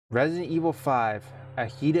Resident Evil 5, a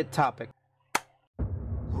heated topic.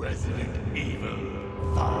 Resident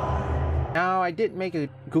Evil 5. Now, I did make a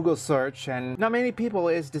Google search and not many people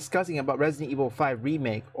is discussing about Resident Evil 5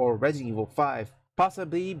 Remake or Resident Evil 5.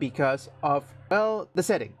 Possibly because of, well, the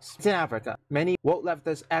settings. It's in Africa. Many woke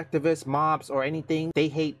leftist activists, mobs, or anything, they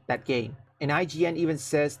hate that game. And IGN even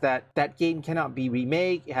says that that game cannot be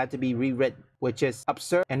remade, it had to be rewritten, which is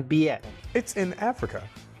absurd and BS. It's in Africa.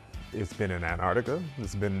 It's been in Antarctica.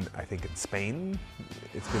 It's been, I think, in Spain.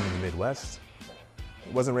 It's been in the Midwest.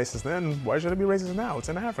 It wasn't racist then. Why should it be racist now? It's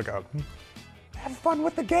in Africa. Have fun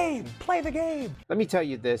with the game. Play the game. Let me tell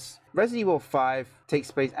you this. Resident Evil 5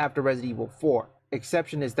 takes place after Resident Evil 4.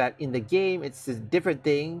 Exception is that in the game, it's a different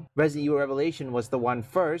thing. Resident Evil Revelation was the one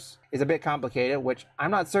first. It's a bit complicated, which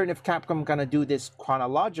I'm not certain if Capcom gonna do this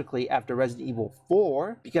chronologically after Resident Evil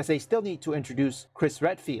 4, because they still need to introduce Chris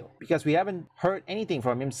Redfield, because we haven't heard anything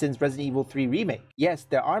from him since Resident Evil 3 Remake. Yes,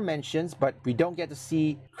 there are mentions, but we don't get to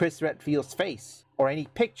see Chris Redfield's face or any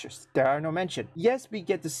pictures. There are no mention. Yes, we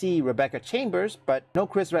get to see Rebecca Chambers, but no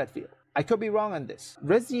Chris Redfield. I could be wrong on this.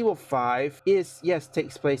 Resident Evil 5 is, yes,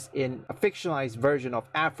 takes place in a fictionalized version of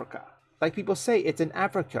Africa. Like people say, it's in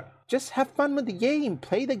Africa. Just have fun with the game,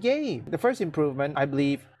 play the game. The first improvement, I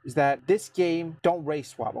believe, is that this game don't race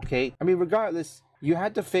swap, okay? I mean, regardless, you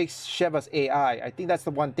had to fix Sheva's AI. I think that's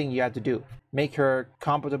the one thing you had to do. Make her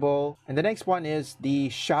compatible. And the next one is the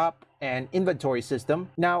shop and inventory system.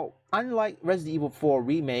 Now, unlike Resident Evil 4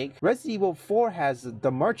 Remake, Resident Evil 4 has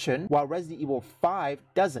the merchant, while Resident Evil 5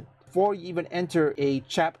 doesn't. Before you even enter a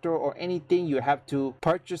chapter or anything, you have to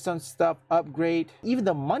purchase some stuff, upgrade. Even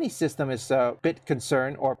the money system is a bit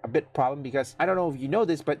concerned or a bit problem, because I don't know if you know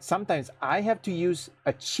this, but sometimes I have to use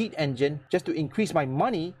a cheat engine just to increase my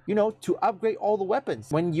money, you know, to upgrade all the weapons.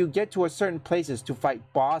 When you get to a certain places to fight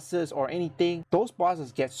bosses or anything, those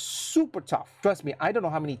bosses get super tough. Trust me, I don't know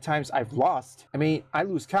how many times I've lost. I mean, I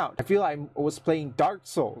lose count. I feel I was playing Dark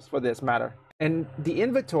Souls for this matter. And the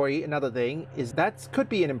inventory, another thing, is that could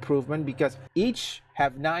be an improvement because each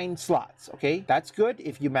have 9 slots, okay? That's good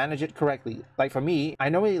if you manage it correctly. Like for me, I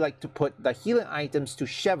normally like to put the healing items to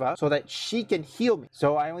Sheva so that she can heal me.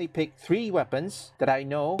 So I only pick 3 weapons that I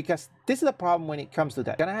know, because this is the problem when it comes to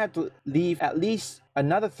that. Gonna have to leave at least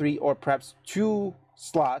another 3 or perhaps 2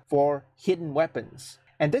 slots for hidden weapons.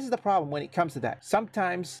 And this is the problem when it comes to that.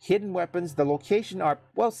 Sometimes hidden weapons, the location are,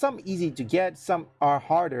 well, some easy to get, some are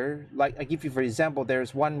harder. Like I give you for example,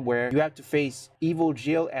 there's one where you have to face Evil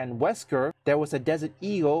Jill and Wesker. There was a Desert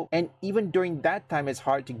Eagle, and even during that time it's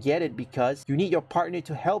hard to get it because you need your partner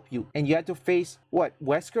to help you. And you have to face, what,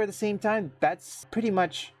 Wesker at the same time? That's pretty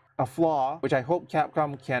much a flaw, which I hope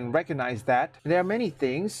Capcom can recognize that. There are many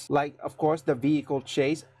things, like of course the vehicle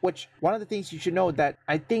chase, which one of the things you should know that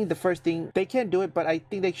I think the first thing, they can do it, but I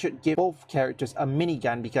think they should give both characters a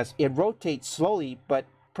minigun because it rotates slowly, but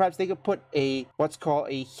perhaps they could put a what's called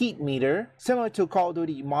a heat meter, similar to Call of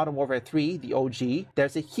Duty Modern Warfare 3, the OG.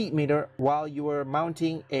 There's a heat meter while you are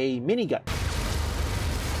mounting a minigun.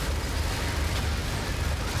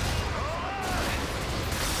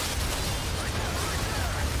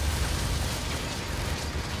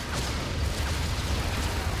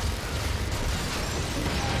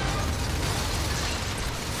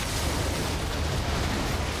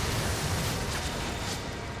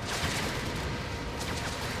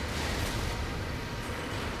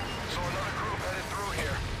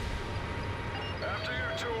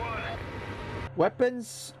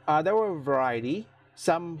 Weapons, there were a variety.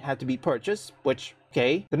 Some had to be purchased, which,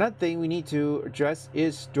 okay. Another thing we need to address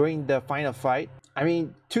is during the final fight. I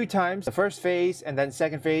mean, 2 times, the first phase and then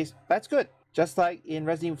second phase, that's good. Just like in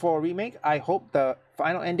Resident Evil 4 Remake, I hope the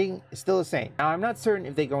final ending is still the same. Now, I'm not certain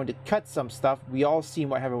if they're going to cut some stuff. We all seen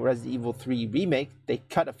what happened with Resident Evil 3 Remake. They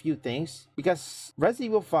cut a few things. Because Resident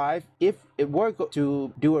Evil 5, if it were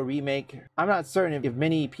to do a remake, I'm not certain if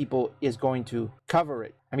many people is going to cover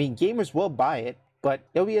it. I mean, gamers will buy it, but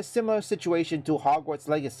it'll be a similar situation to Hogwarts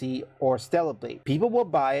Legacy or Stellar Blade. People will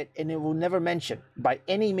buy it and it will never mention by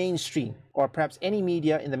any mainstream or perhaps any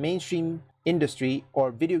media in the mainstream industry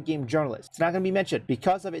or video game journalists. It's not going to be mentioned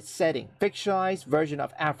because of its setting. Fictionalized version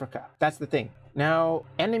of Africa. That's the thing. Now,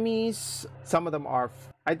 enemies, some of them are,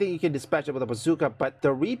 I think you can dispatch it with a bazooka, but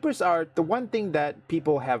the Reapers are the one thing that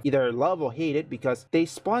people have either love or hate it because they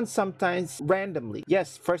spawn sometimes randomly.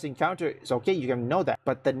 Yes, first encounter is okay, you can know that,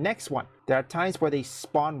 but the next one, there are times where they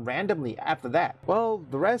spawn randomly after that. Well,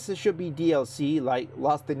 the rest should be DLC like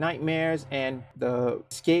Lost in Nightmares and the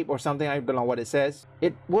Escape or something, I don't know what it says.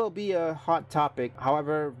 It will be a hot topic.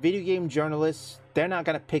 However, video game journalists, they're not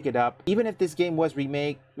gonna pick it up. Even if this game was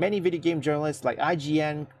remade, many video game journalists like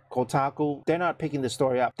IGN, Kotaku, they're not picking the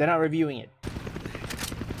story up. They're not reviewing it.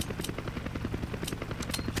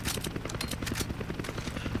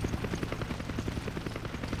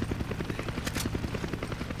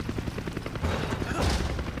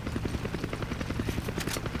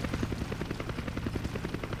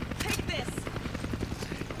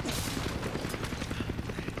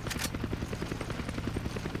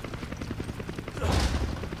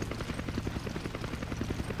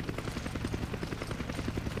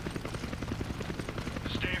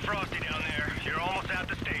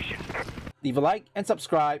 Leave a like and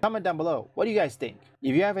subscribe. Comment down below. What do you guys think?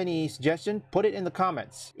 If you have any suggestion, put it in the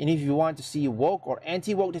comments. And if you want to see woke or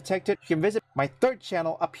anti-woke detected, you can visit my third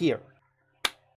channel up here.